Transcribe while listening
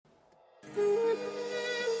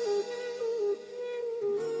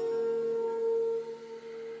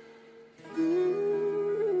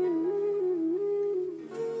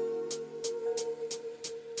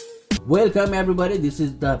Welcome everybody, this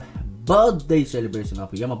is the birthday celebration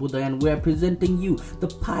of Yamabuddha and we are presenting you the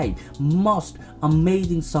 5 most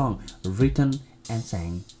amazing song written and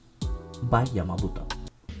sang by Yamabuddha.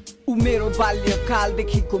 मेरो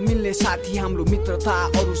बाल्यकालदेखिको मिल्ने साथी हाम्रो मित्रता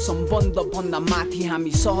अरु सम्बन्ध भन्दा माथि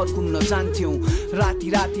हामी शहर घुम्न जान्थ्यौं राति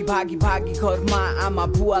राति भागी भागी घरमा आमा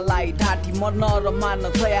बुवालाई ढाटी मर्न र मार्न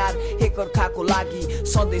तयार एकअर्काको लागि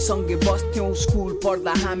सधैँ सँगै बस्थ्यौं स्कुल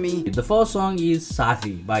पढ्दा हामी. The first song is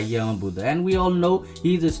Sathi by Yamabuddha and we all know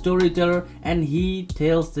he is a storyteller and he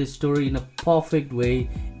tells the story in a perfect way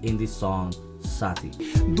in this song Sathi.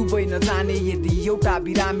 Dubai नजाने यदि एउटा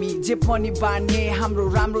बिरामी जे पनि बान्ने हाम्रो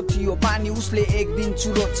राम्रो थियो पानी उसले एक दिन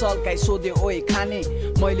चुरो चल्काई सोधे ओए खाने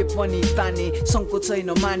मैले पनि ताने संकोच छैन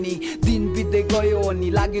मानी दिन बित्दै गयो अनि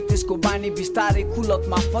लाग्यो त्यसको बानी बिस्तारै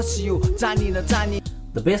कुलतमा फसियो जानी नजानी.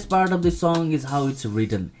 The best part of the song is how it's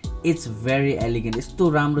written. It's very elegant. यस्तो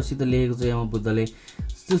राम्रोसित लेखेको छ यमबुद्धले.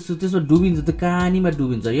 त्यसमा डुबिन्छ त कहानीमा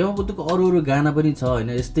डुबिन्छ. यमबुद्धको अरू गाना पनि छ हैन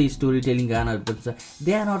यस्तै स्टोरी टेलिङ गानाहरू पनि छ.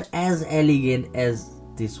 They are not as elegant as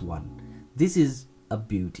this one. This is a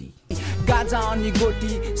beauty. गाजा अनि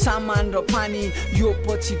गोटी सामान र पानी यो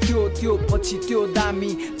पछि त्यो पछि त्यो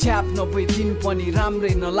दामी छ्याप नभई दिन पनि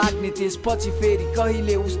राम्रै नलाग्ने त्यसपछि फेरि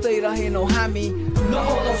कहिले उस्तै रहेनौ हामी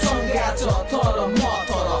नहोला संगाच तर म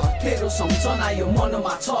तर तेरो सम्झना यो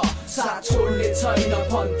मनमा छ साथ छोड्ने छैन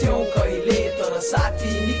भन्थ्यौ कहिले तर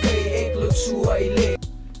साथी निकै एक्लो छु अहिले.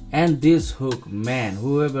 And this hook, man,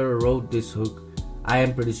 whoever wrote this hook, I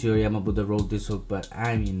am pretty sure Yamabuddha wrote this hook, but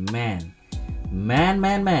I mean man,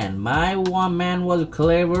 my one man was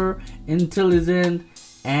clever, intelligent,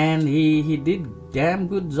 and he did damn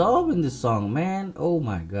good job in this song, man. Oh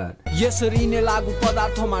my god. यसरी नै लागु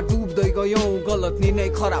पदार्थमा डुब्दै गयौं गलत निर्णय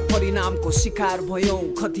खराब परिणामको शिकार भयौं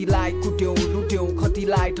कतिलाई कुट्यौं लुट्यौं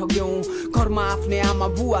कतिलाई ठग्यौं घरमा आफ्नै आमा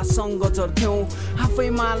बुवासँग झर्क्यौं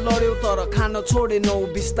आफैमा लड्यौं तर खान छोडेनौ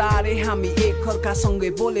बिस्तारै हामी एकअर्कासँगै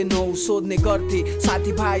बोलेनौ सोध्ने गर्थे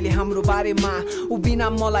साथीभाइले हाम्रो बारेमा उबिना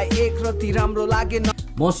मलाई एक रति राम्रो लागेन.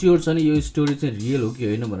 म स्योर छ नि यो स्टोरी चाहिँ रियल हो कि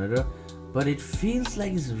होइन भनेर. But it feels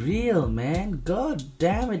like it's real, man. God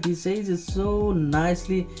damn it, he says it so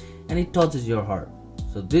nicely and it touches your heart.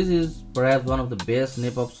 So this is perhaps one of the best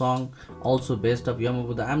Nepop song, also best of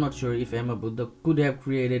Yamabuddha. I'm not sure if Yamabuddha could have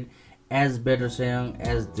created as better song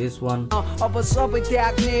as this one. अब सबै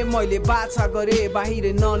त्याग्ने मैले बाछा गरे बाहिर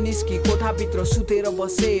ननिस्की कोठाभित्र सुतेर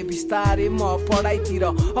बसे बिस्तारै म पढाइतिर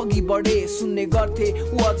अघि बढे सुन्ने गर्थे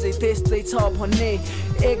उ अझै त्यस्तै छ भन्ने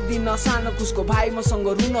एक दिन सानो कुसको भाइ मसँग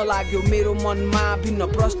रुन लाग्यो मेरो मनमा भिन्न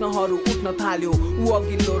प्रश्नहरू उठ्न थाल्यो उ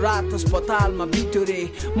अघिल्लो रात अस्पतालमा बित्यो रे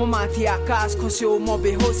म माथि आकाश खस्यो म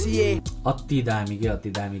बेहोसिए. अति दामी के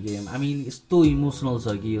I mean यस्तो इमोसनल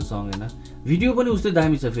छ कि यो सङ हैन भिडियो पनि उस्तै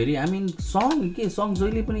दामी छ फेरि. I mean song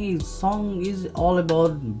जहिले पनि song is all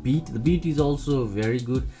about beat. The beat is also very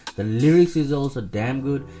good, the lyrics is also damn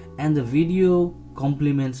good, and the video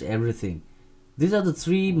complements everything. These are the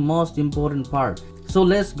 3 most important parts. So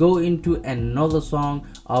let's go into another song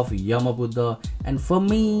of Yamabuddha, and for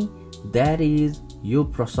me that is Yo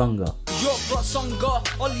Prasanga. यो प्रसंग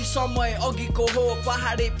अलि समय अघिको हो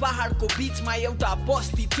पहाडको बीचमा एउटा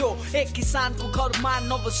बस्ती थियो एक किसानको घरमा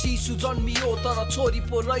नव शिशु जन्मियो तर छोरी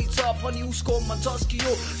पो रहेछ पनि उसको मन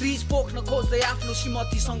झस्कियो रिस पोख्न खोज्दै आफ्नो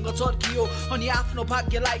श्रीमतीसँग झर्कियो अनि आफ्नो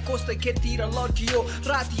भाग्यलाई कोस्दै खेततिर लड्कियो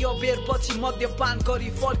राति अबेरपछि मद्यपान गरी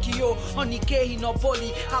फर्कियो अनि केही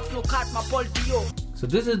नबोली आफ्नो खाटमा पल्टियो. So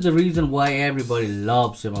this is the reason why everybody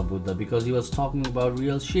loves Yamabuddha, because he was talking about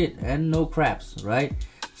real shit and no craps, right?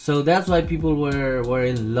 So that's why people were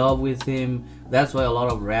in love with him. That's why a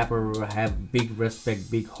lot of rappers have big respect,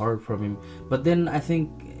 big heart from him. But then I think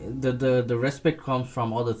the respect comes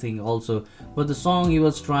from other thing also. But the song he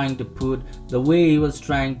was trying to put, the way he was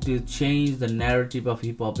trying to change the narrative of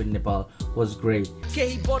hip hop in Nepal was great.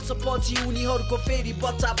 केही वर्षपछि उनीहरुको फेरि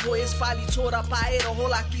बच्चा भो यसपाली छोरा पाएर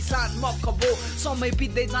होला किसान मक्ख भो समय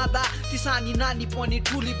बित्दै जाँदा किसानी नानी पनि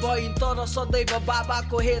ठुली भइन् तर सदैव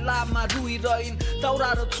बाबाको हेलामा रुइरहिन्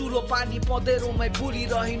दाउरा र चुलो पानी पँधेरोमै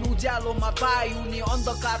बुलिरहिन् उज्यालोमा पाइ उनी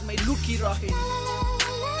अन्धकारमै लुकिरहिन्.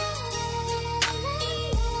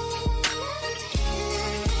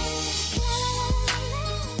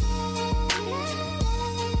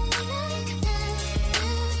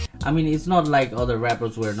 I mean, it's not like other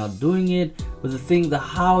rappers were not doing it, but the thing,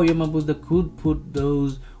 how Yamabuddha could put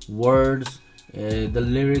those words, the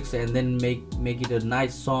lyrics, and then make it a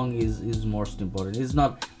nice song is most important. It's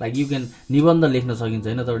not like you can निबन्ध लेख्न सकिन्छ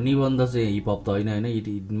हैन तर निबन्ध चाहिँ hip hop त हैन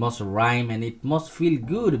it must rhyme and it must feel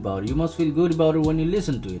good about it. You must feel good about it when you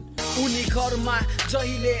listen to it. उनी घरमा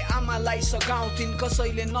जहिले आमालाई सघाउँथिन्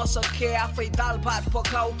कसैले नसके आफै दाल भात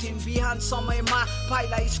पकाउँथिन् बिहान समयमा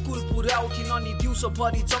भाइलाई स्कुल पुर्याउँथिन् अनि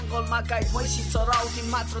दिउँसोभरि जङ्गलमा गाई भैँसी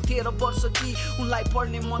चराउँथिन् मात्र 13 वर्ष कि उनलाई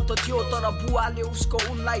पढ्ने मन त थियो तर बुवाले उसको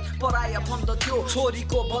उनलाई पराया भन्दथ्यो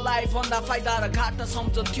छोरीको भलाइ भन्दा फाइदा र घाटा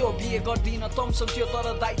सम्झन्थ्यो बिहे गर्दिन तम्सन्थ्यो तर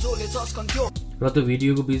दाइजोले जस्कन्थ्यो र त्यो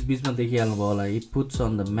भिडियोको बीचमा देखिहाल्नु भयो होला it puts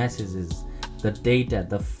on the messages the data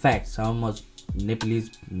the facts how much Nepalese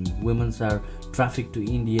women are trafficked to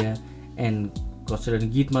India and कसरी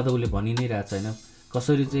गीतमा त उसले भनि नै रहेछ हैन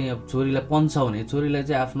कसरी चाहिँ अब छोरीलाई पन्छाउने छोरीलाई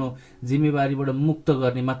चाहिँ आफ्नो जिम्मेवारीबाट मुक्त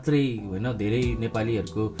गर्ने मात्रै हैन धेरै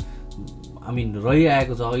नेपालीहरुको I mean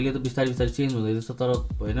रहिआएको छ अहिले त बिस्तारै बिस्तारै चेन्ज हुँदैछ तर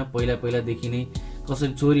हैन पहिला देखि नै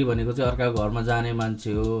कसरी छोरी भनेको चाहिँ अर्काको घरमा जाने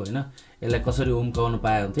मान्छे हो हैन यसलाई कसरी उम्काउन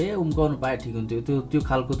पाए हुन्थ्यो उम्काउन पाए ठीक हुन्थ्यो त्यो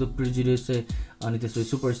खालको त्यो प्रिजुडिस चाहिँ अनि त्यसपछि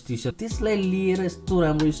सुपरस्टिसन त्यसलाई लिएर यस्तो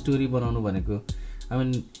राम्रो स्टोरी बनाउनु भनेको I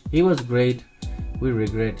mean he was great we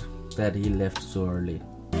regret that he left so early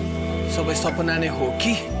सबै सपना नै हो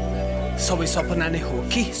कि सबै सपना नै हो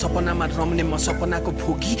कि सपनामा रम्ने म सपनाको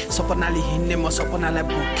भोगी सपनाले हिँड्ने म सपनालाई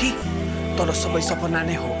बोकी तर सबै सपना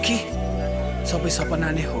नै हो कि सबै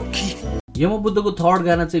सपना नै हो कि यमबुद्धको थर्ड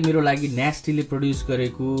गाना चाहिँ मेरो लागि नेस्टीले प्रोड्युस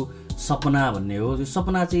गरेको सपना भन्ने हो यो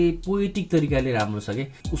सपना चाहिँ पोएटिक तरिकाले राम्रो छ के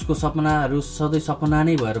उसको सपनाहरु सधैँ सपना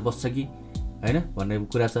नै भएर बस्छ कि हैन भन्ने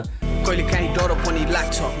कुरा छ कहिले काहीँ डर पनि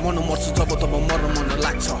लाग्छ मन मर्छ जब तब मर्न मन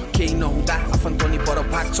लाग्छ केही नहुँदा आफन्त नि पर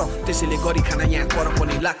भाग्छ त्यसैले गरी खाना यहाँ कर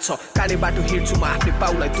पनि लाग्छ काने बाटो हिँड्छु म आफ्नै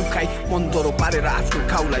पाउलाई दुखाई मन दोरो पारेर आफ्नो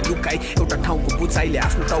घाउलाई लुकाई एउटा ठाउँको बुझाइले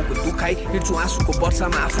आफ्नो टाउको दुखाई हिँड्छु आँसुको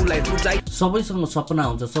वर्षामा आफूलाई रुजाई सबैसँग सपना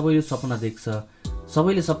हुन्छ सबैले सपना देख्छ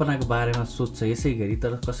सबैले सपनाको बारेमा सोच्छ यसैगरी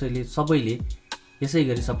तर कसैले सबैले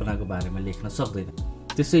यसैगरी सपनाको बारेमा लेख्न सक्दैन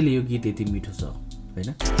त्यसैले यो गीत यति मिठो छ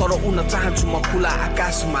हैन तर उन चाहन्छु म खुला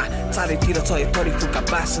आकाशमा चारैतिर चय तरिफुका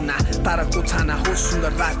बासना ताराको छाना हो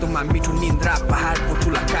सुन्दर रातोमा मिठो निन्द्रा पहाडको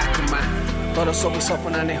ठुला काखमा तर सबै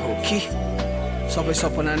सपना नै हो कि सबै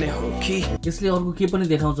सपना नै हो कि यसले अर्को के पनि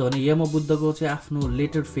देखाउँछ भने यमबुद्धको चाहिँ आफ्नो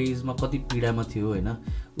लेटर फेजमा कति पीडामा थियो हैन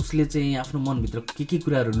उसले चाहिँ आफ्नो मनभित्र के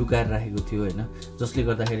कुराहरु लुकाएर राखेको थियो हैन जसले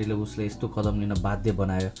गर्दाखेरि उसले यस्तो कदम लिन बाध्य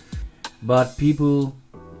बनायो but people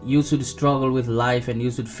you should struggle with life and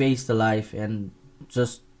you should face the life and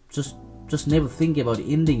just never think about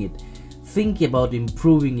ending it think about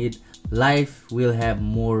improving it life will have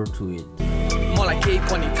more to it मलाई केही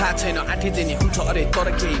पनि थाहा छैन आठे जेनी हुन्छ अरे तर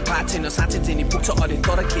केही थाहा छैन साँच्चै जेनी पुग्छ अरे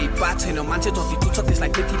तर केही थाहा छैन मान्छे जति तुच्छ त्यसलाई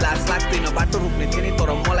त्यति लाज लाग्दैन बाटो रोक्ने धेरै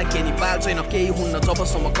तर मलाई केही पाल छैन केही हुन्न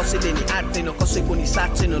जबसम्म कसैले नि आट्दैन कसैको नि साथ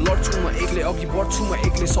छैन लड्छु म एक्लै अघि बढ्छु म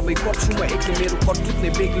एक्लै सबै गर्छु म एक्लै मेरो करतुत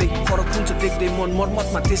नै बेग्लै फरक हुन्छ देख्दै मन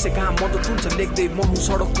मर्मतमा त्यसै कहाँ मद्दत हुन्छ लेख्दै म हुँ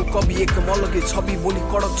सडकको कवि एकदम अलग्गै छवि बोली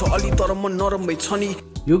कडक छ अलि तर मन नरमै छ नि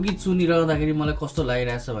यो गीत सुनिरहँदाखेरि मलाई कस्तो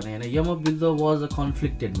लागिरहेछ भने हैन यमबुद्ध वाज अ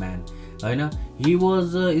कन्फ्लिक्टेड म्यान हैन he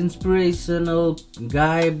was an inspirational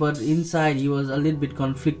guy but inside he was a little bit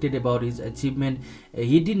conflicted about his achievement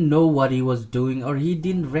he didn't know what he was doing or he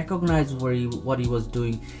didn't recognize what he was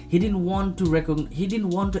doing he didn't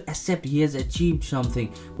want to accept he has achieved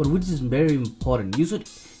something but which is very important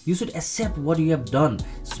you should accept what you have done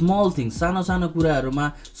small things सानो कुराहरुमा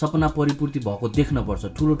सपना परिपूर्ति भएको देख्न पर्छ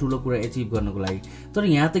ठुलो कुरा achieve गर्नको लागि तर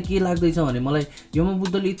यहाँ त के लाग्दै छ भने मलाई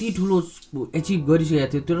यमबुद्धले यति ठुलो अचिभ गरिसकेको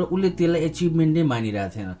थियो तर उले त्यसलाई अचिभमेन्ट नै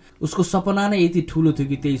मानिरहेको थिएन उसको सपना नै यति ठुलो थियो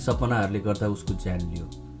कि त्यही सपनाहरुले गर्दा उसको ज्यान लियो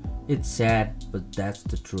it's sad but that's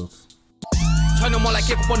the truth छैन मलाई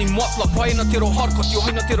केको पनि मतलब भएन तेरो हरकत यो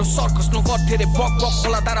हैन तेरो सर्कस नगर तेरे बक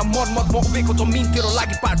होला दारा मर्मत म उभिएको जमिन तेरो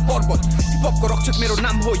लागि पाट पर्वत हिपहपको रक्षक मेरो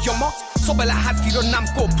नाम हो यम सबैलाई हाततिर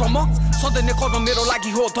नामको भ्रम सधैँ नै कर्म मेरो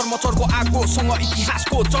लागि हो धर्मचरको आगो सँग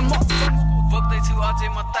इतिहासको जन्म बग्दैछु अझै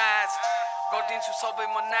म ताज गर्दिन्छु सबै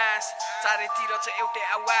म नाश चारैतिर छ एउटै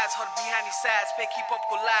आवाज हर बिहानी साज फेक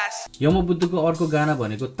हिपहपको लास यमबुद्धको अर्को गाना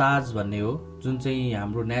भनेको ताज भन्ने हो जुन चाहिँ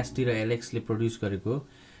हाम्रो नेस्टी र एलेक्सले प्रोड्युस गरेको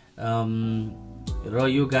र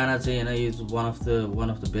यो गाना चाहिँ हैन is one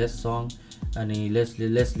of the best song अनि let's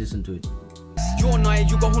listen to it यो नयाँ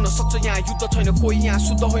युग हुन सक्छ यहाँ युद्ध छैन कोही यहाँ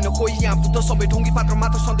शुद्ध होइन कोही यहाँ बुद्ध सबै ढोंगी पात्र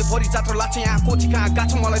मात्र सधैँ भरि जात्रा लाग्छ यहाँ कोची कहाँ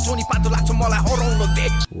गाछ मलाई जोनी पातो लाग्छ मलाई हराउन they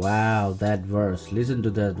wow that verse listen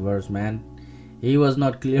to that verse man he was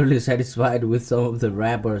not clearly satisfied with some of the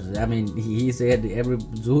rappers I mean he said every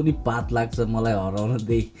जोनी पात लाग्छ मलाई हराउन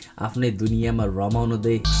दे आफ्नै दुनियाँमा रमाउन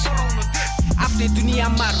दे आफ्नै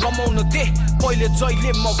दुनियाँमा रमाउन दे पहिले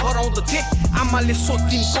जहिले म घराउँदथे आमाले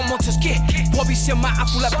सोधिन् कमाउँछस् के भविष्यमा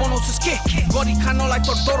आफूलाई बनाउँछस् के गरी खानलाई त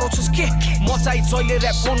डराउँछस् के म चाहिँ जहिले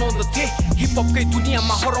ऱ्याप बनाउँदथे हिपहपकै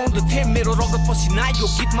दुनियाँमा हराउँदथे मेरो रगत पसिना यो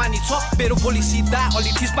गीत मानी छ मेरो बोली सिधा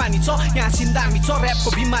अलि ठिस बानी छ यहाँ सिन्दामी छ ऱ्यापको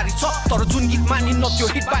बिमारी छ तर जुन गीत मानि न त्यो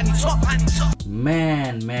हिट बानी छ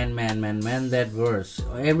Man, that verse.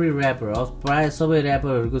 Every rapper, प्राय सबै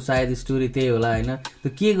ऱ्यापरहरूको सायद स्टोरी त्यही होला हैन त्यो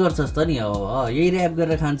के गर्छस् त नि यही ऱ्याप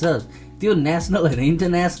गरेर खान्छस् त्यो नेसनल हैन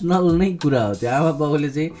इन्टरनेसनल नै कुरा हो त्यो आमा बाउले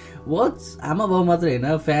चाहिँ आमा बाउ मात्र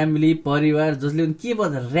हैन फ्यामिली परिवार जसले के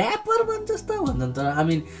भन्छ ऱ्यापर भन्छस् त भन्छन् तर आई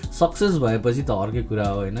मिन सक्सेस भएपछि त अर्कै कुरा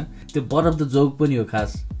हो हैन त्यो बर अफ द जोक पनि हो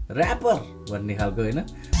खास ऱ्यापर भन्ने खालको हैन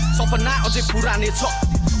सपना अझै पुरानै छ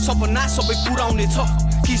सपना सबै पुराउने छ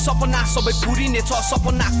कि सपना सबै पुरिने छ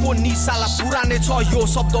सपनाको निशाला पुरानै छ यो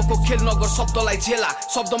शब्दको खेल नगर शब्दलाई झेला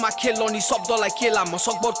शब्दमा खेल अनि शब्दलाई केला म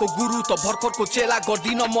सकबरको गुरु त भर्खरको चेला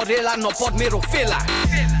गर्दिन म रेला नपर मेरो फेला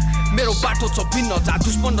मेरो बाटो छ भिन्न जा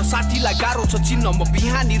दुश्मन र साथीलाई गाह्रो छ चिन्न म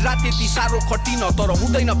बिहानी रात यति साह्रो खटिन तर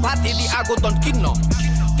हुँदैन भात यदि आगो दन्किन्न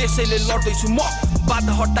त्यसैले लड्दैछु म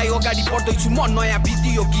बाधा हटाई अगाडि बढ्दैछु म नयाँ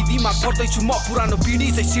भिडियो गिदीमा गर्दैछु म पुरानो पिँढी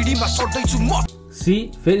चाहिँ सिडीमा चढ्दैछु म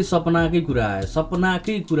फेरि सपनाकै कुरा आयो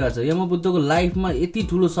सपनाकै कुरा छ यमबुद्धको लाइफमा यति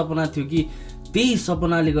ठुलो सपना थियो कि त्यही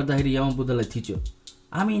सपनाले गर्दाखेरि यमबुद्धलाई थिच्यो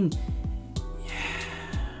I mean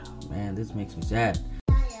man this makes me sad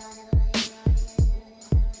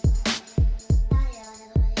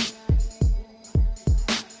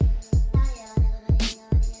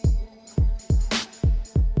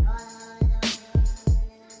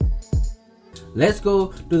Let's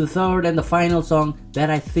go to the third and the final song that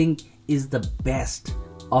I think is the best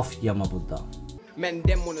of Yamabuddha. Men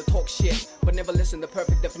them wanna talk shit, but never listen the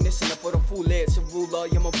perfect definition of what a fool is. A ruler,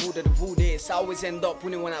 Yamabuddha, the vood is. I always end up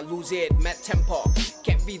winning when I lose it. Mad tempo,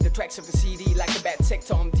 can't read the tracks of a CD like a bad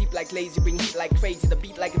sector. I'm deep like lazy, bring heat like crazy. The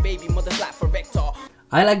beat like a baby, mother's life for vector.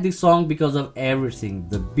 I like this song because of everything.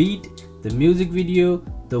 The beat, the music video,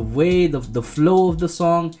 the way, the flow of the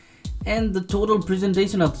song, and the total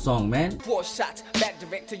presentation of the song, man. Poor shot, bad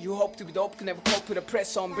director, you hope to be dope, can never cope with the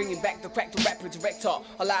press on. Bringing back the crack to rap with director.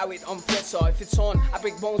 Allow it on pressure. If it's on, I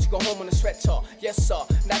break bones, you go home on a stretcher. Yes sir,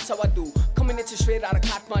 that's how I do. Coming at you straight out of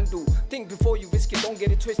Kathmandu. Think before you risk it, don't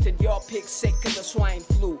get it twisted. Your pick sick cause the swine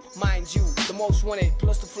flu. Mind you, the most wanted,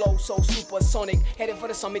 plus the flow so supersonic. Headed for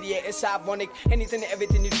the summit, yeah, it's ironic. Anything and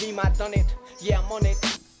everything you dream, I done it. Yeah, I'm on it.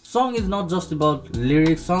 Song is not just about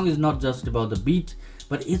lyrics, song is not just about the beat,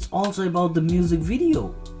 but it's also about the music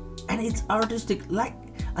video, and it's artistic. Like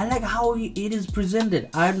I like how it is presented.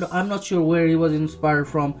 I'm not sure where he was inspired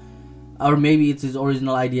from, or maybe it's his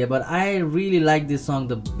original idea. But I really like this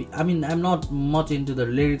song. I mean, I'm not much into the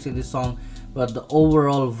lyrics in this song, but the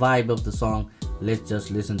overall vibe of the song. Let's just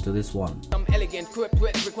listen to this one. I'm elegant, equipped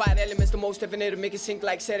with required elements, the most definite to make it sink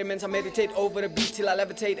like sediments. I meditate over the beat till I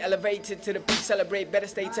levitate, elevated to the peak, celebrate better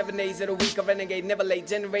states, 7 days of the week, a renegade, never late,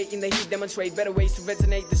 generate in the heat, demonstrate better ways to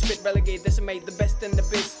resonate, the spit, relegate, decimate, the best and the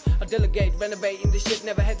best, I delegate, renovate, in the shit,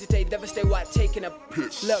 never hesitate, devastate while taking a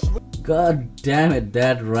piss. Look. God damn it,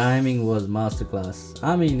 that rhyming was masterclass.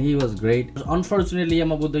 I mean, he was great. Unfortunately,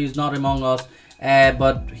 Yamabuddha is not among us.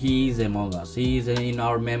 But he is among us. He is in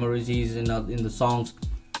our memories. He is in the songs,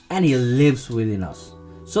 and he lives within us.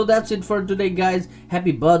 So that's it for today, guys.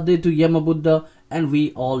 Happy birthday to Yamabuddha, and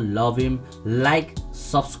we all love him. Like,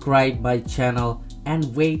 subscribe my channel,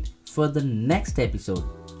 and wait for the next episode.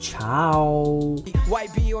 Ciao.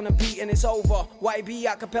 YB on a beat and it's over. YB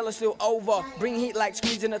acapella still over. Bring heat like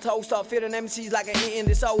squeezing a toaster. Fit an MCs like a hit in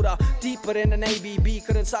the soda. Deeper than an ABB.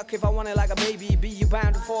 Couldn't suck if I wanted like a baby. Be you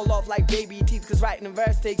bound to fall off like baby teeth. Cause writing a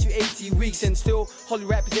verse takes you 80 weeks. And still, holy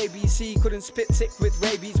rap is ABC. Couldn't spit sick with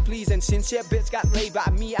rabies, please. And sincere bits got laid by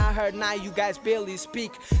me. I heard now you guys barely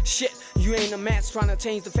speak. Shit, you ain't a match trying to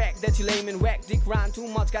change the fact that you lame and whack. Dick rhyme too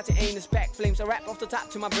much, got your anus packed. Flames I rap off the top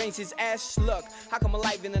to my brains is ash. Look, how come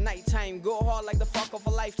alive in the nighttime? Go hard like the fuck of a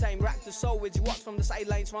lifetime. Rock the soul with you watch from the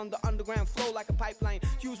sidelines. Run the underground flow like a pipeline.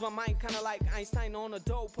 Use my mind kinda like Einstein on a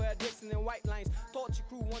dope. Per Dixon and white lines. Thought your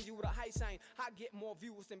crew wanted you with a high sign. I get more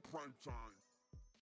viewers than prime time.